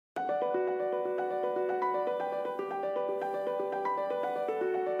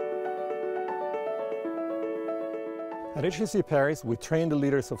At HEC Paris, we train the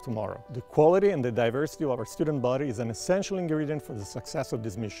leaders of tomorrow. The quality and the diversity of our student body is an essential ingredient for the success of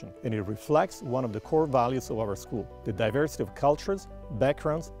this mission, and it reflects one of the core values of our school. The diversity of cultures,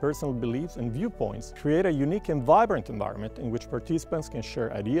 backgrounds, personal beliefs, and viewpoints create a unique and vibrant environment in which participants can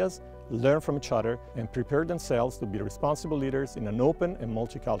share ideas, learn from each other, and prepare themselves to be responsible leaders in an open and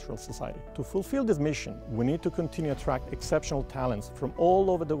multicultural society. To fulfill this mission, we need to continue to attract exceptional talents from all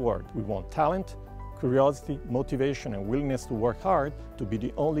over the world. We want talent, curiosity, motivation, and willingness to work hard to be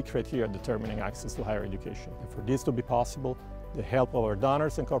the only criteria determining access to higher education. And for this to be possible, the help of our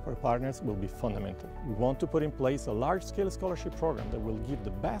donors and corporate partners will be fundamental. We want to put in place a large-scale scholarship program that will give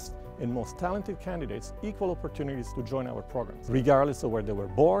the best and most talented candidates equal opportunities to join our programs, regardless of where they were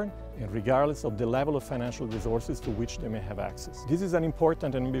born and regardless of the level of financial resources to which they may have access. This is an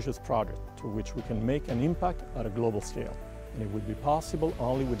important and ambitious project through which we can make an impact at a global scale, and it will be possible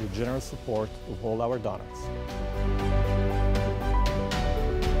only with the generous support of all our donors.